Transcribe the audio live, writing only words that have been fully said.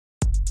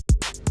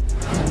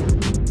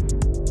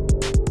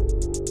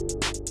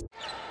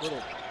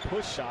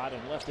push shot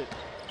and left it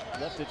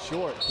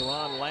short.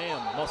 Doron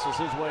Lamb muscles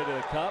his way to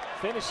the cup,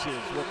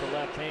 finishes with the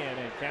left hand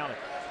and count it.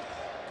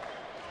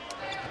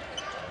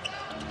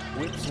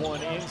 Whips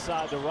one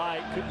inside the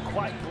right, couldn't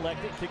quite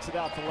collect it, kicks it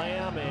out to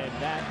Lamb, and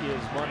that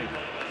is money.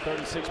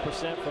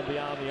 36% from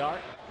beyond the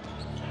arc.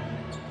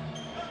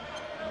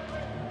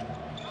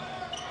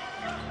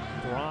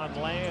 Doron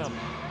Lamb,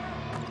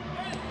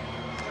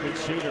 good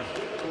shooter.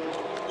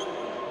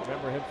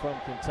 Remember him from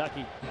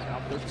Kentucky.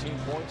 Now 13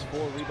 points,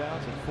 4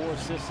 rebounds, and 4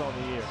 assists on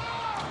the year.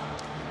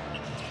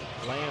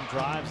 Lamb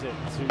drives it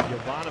to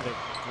Jovanovic,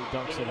 who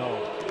dunks it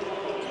home.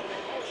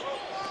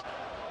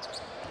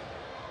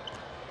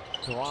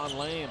 Doron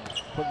Lamb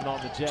putting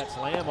on the Jets.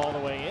 Lamb all the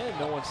way in.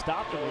 No one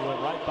stopped him. He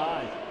went right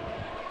by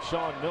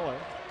Sean Miller.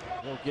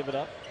 He'll give it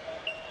up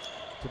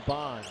to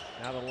Bond.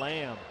 Now to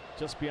Lamb,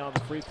 just beyond the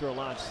free throw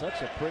line.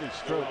 Such a pretty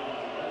stroke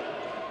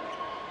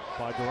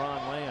by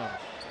Doron Lamb.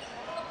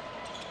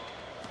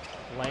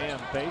 Lamb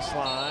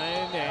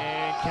baseline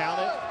and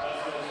count it.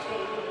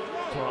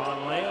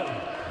 Doron Lamb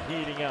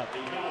heating up.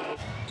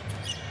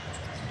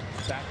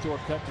 Backdoor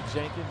cut to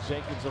Jenkins.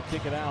 Jenkins will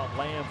kick it out.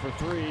 Lamb for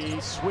 3.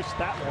 Swish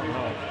that one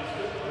home.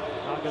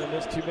 Not going to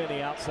miss too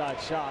many outside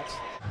shots.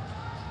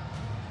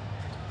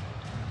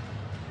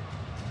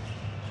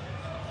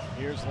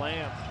 Here's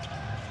Lamb.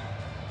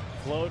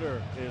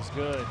 Floater is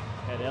good.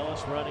 Had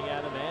Ellis running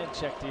at him and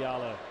check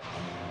Diallo.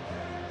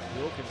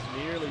 Wilkins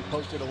nearly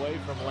poked it away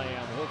from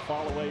Lamb. He'll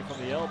fall away from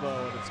the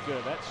elbow, and it's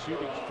good. That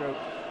shooting stroke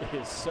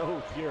is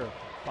so pure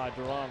by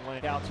Doron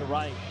Lamb. Out to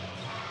right.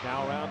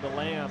 Now around to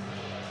Lamb.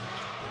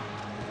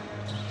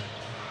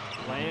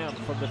 Lamb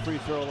from the free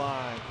throw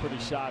line. Pretty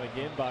shot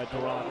again by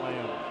Doron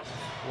Lamb.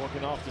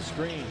 Working off the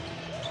screen.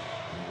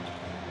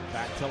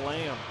 Back to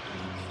Lamb.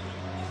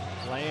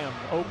 Lamb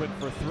open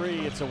for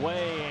 3. It's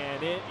away,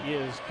 and it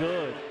is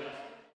good.